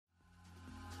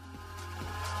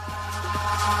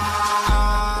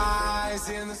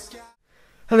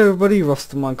Hello everybody,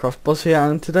 RossDaMinecraftBoss here,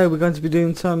 and today we're going to be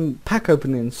doing some pack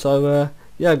openings. So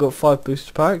yeah, I got 5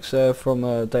 booster packs from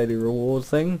a daily reward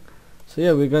thing. So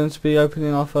yeah, we're going to be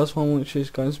opening our first one, which is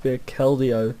going to be a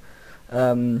Keldeo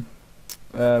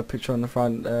picture on the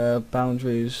front,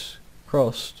 boundaries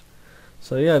crossed.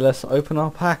 So yeah, let's open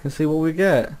our pack and see what we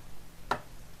get.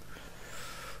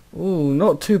 Ooh,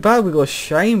 not too bad. We got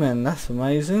Shaymin, that's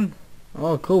amazing.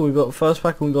 Oh cool, we got the first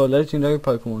pack and we got a legendary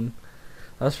Pokemon.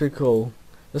 That's pretty cool.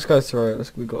 Let's go through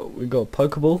it. We got a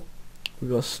Pokeball, we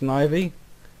got a Snivy,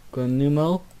 got a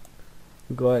Numel,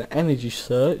 we got an Energy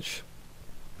Search,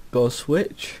 got a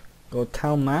Switch, got a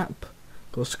Town Map,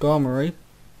 got a Skarmory,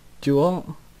 Duart,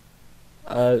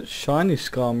 Shiny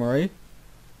Skarmory.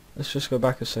 Let's just go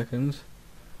back a second.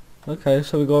 Okay,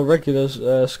 so we got a regular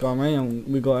Skarmory and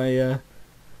we got a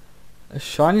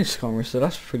Shiny Skarmory, so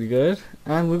that's pretty good.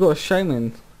 And we got a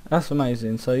Shaymin. That's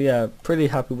amazing. So yeah, pretty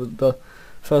happy with the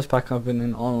first pack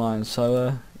opening online.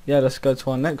 So yeah, let's go to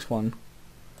our next one.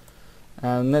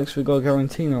 And next we got a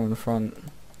Garantina on the front.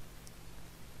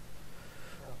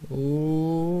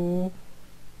 Ooh,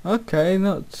 okay,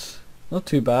 not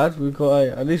too bad. We've got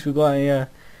at least we got a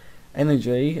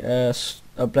energy, a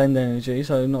blend energy,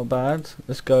 so not bad.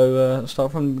 Let's go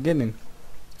start from the beginning.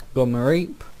 Got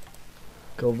Mareep,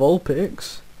 got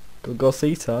Vulpix, got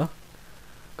Gothita,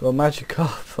 got a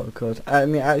Magikarp. Oh god,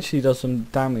 and it actually does some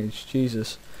damage,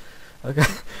 Jesus. Okay,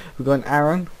 we've got an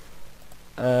Aaron,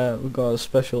 we've got a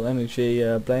special energy,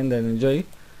 blend energy,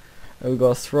 we've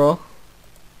got a Throh,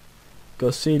 got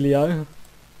a Celio,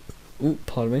 ooh,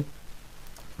 pardon me,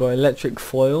 got electric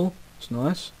foil, it's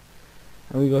nice,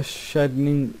 and we got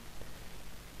Shedding,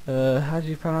 how do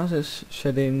you pronounce it?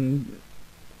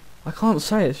 I can't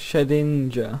say it,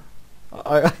 Shedinja.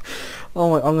 Oh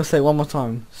my, I'm gonna say it one more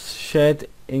time.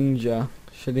 Shedinja.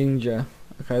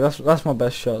 Okay, that's my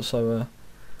best shot. So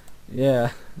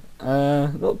yeah,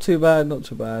 not too bad.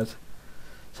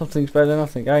 Something's better than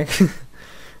nothing, eh?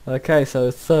 Okay,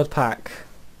 so third pack.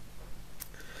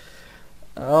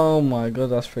 Oh my god,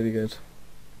 that's pretty good.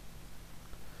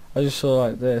 I just saw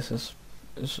like this.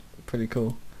 It's pretty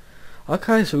cool.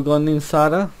 Okay, so we've got an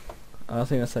Insider. I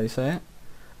think that's how you say it.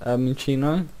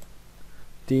 Minchino,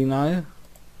 Dino,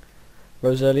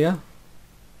 Roselia,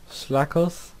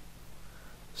 Slakoth,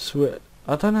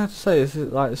 I don't know how to say it. Is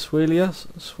it like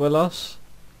Swillos?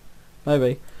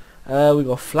 Maybe. We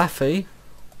got Flaffy,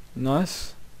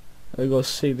 nice. We got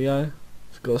Celio,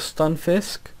 we got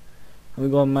Stunfisk, and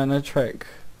we got Manatech.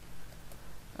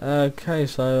 Okay,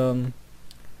 so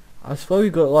I suppose we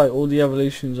got like all the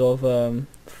evolutions of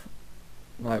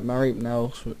like Mareep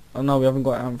now. Oh no, we haven't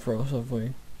got Ampharos, have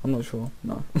we? I'm not sure,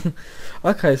 no.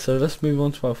 Okay, so let's move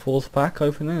on to our fourth pack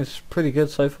opening. It's pretty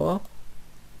good so far.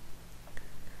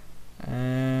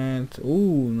 And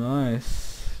ooh,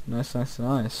 nice. Okay,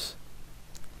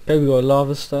 we got a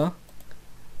Lava Star,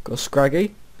 got a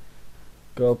Scraggy,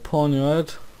 got a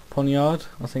Poniard,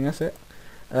 I think that's it.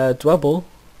 Dwebble,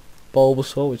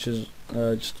 Bulbasaur, which is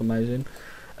just amazing.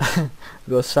 We got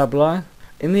a Sableye.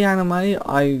 In the anime,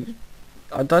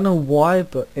 I don't know why,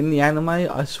 but in the anime,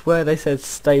 I swear they said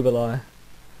Stabile.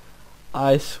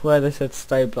 Not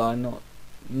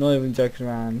even joking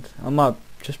around. I might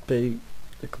just be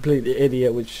a complete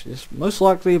idiot, which is most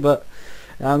likely, but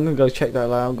I'm gonna go check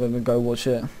that out. I'm gonna go watch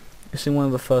it. It's in one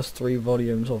of the first 3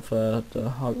 volumes of the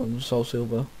Heart Gold Soul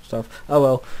Silver stuff. Oh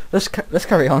well, let's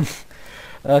carry on.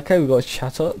 Okay, we've got a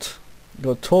Chatot, we've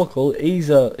got Torkoal. He's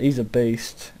a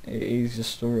beast. He's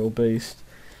just a real beast.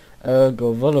 Got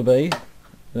Vullaby.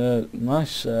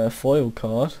 Nice foil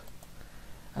card,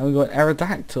 and we got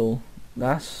Aerodactyl.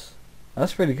 That's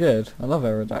pretty good. I love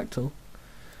Aerodactyl.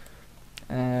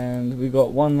 And we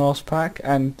got one last pack.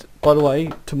 And by the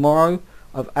way, tomorrow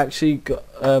I've actually got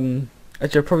actually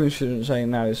I probably shouldn't say it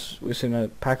now. It's in a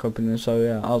pack opening, so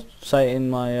yeah, I'll say it in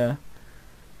my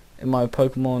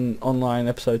Pokemon Online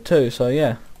episode 2. So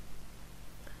yeah.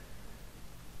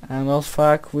 And last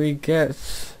pack we get.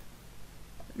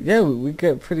 Yeah, we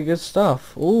get pretty good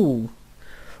stuff. Ooh,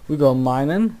 we got a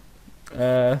Minun,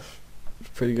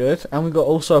 pretty good, and we got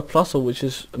also a Plusle, which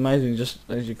is amazing. Just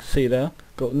as you can see there,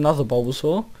 got another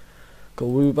Bulbasaur, got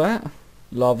Woobat,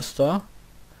 Lava Star,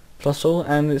 Plusle,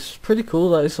 and it's pretty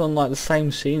cool that it's on like the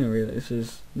same scenery. This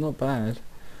is not bad.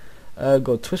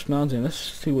 Got Twist Mountain. Let's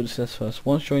see what it says first.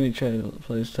 Once during each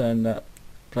please turn that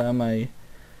player may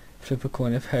flip a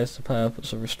coin. If heads, the player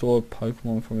puts a restored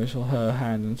Pokemon from his or her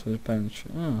hand into his bench.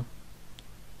 Oh.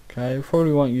 Okay,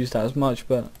 probably won't use that as much,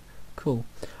 but cool.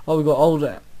 Oh, we got old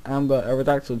Amber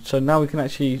Aerodactyl, so now we can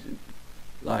actually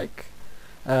like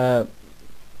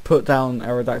put down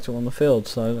Aerodactyl on the field,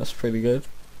 so that's pretty good.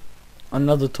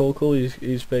 another Torkoal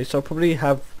use beast. I'll probably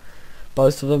have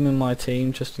both of them in my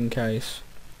team just in case.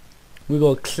 We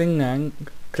got Klinklang.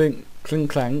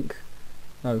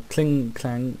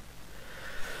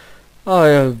 Oh,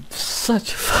 yeah,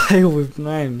 such a fail with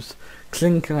names.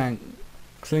 Klinklang.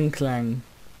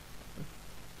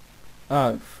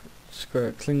 Oh, screw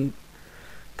it.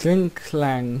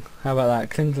 Klinklang. How about that?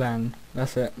 Klinklang.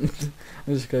 That's it.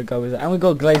 I'm just gonna go with it. And we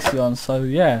got Glaceon, so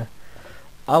yeah.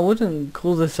 I wouldn't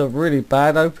call this a really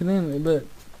bad opening, but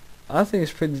I think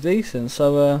it's pretty decent.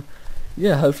 So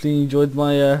yeah, hopefully you enjoyed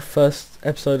my first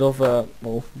episode of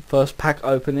well, first pack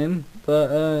opening,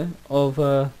 but of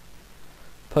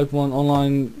Pokemon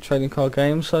online trading card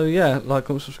game. So yeah, like,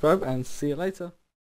 comment, subscribe, and see you later.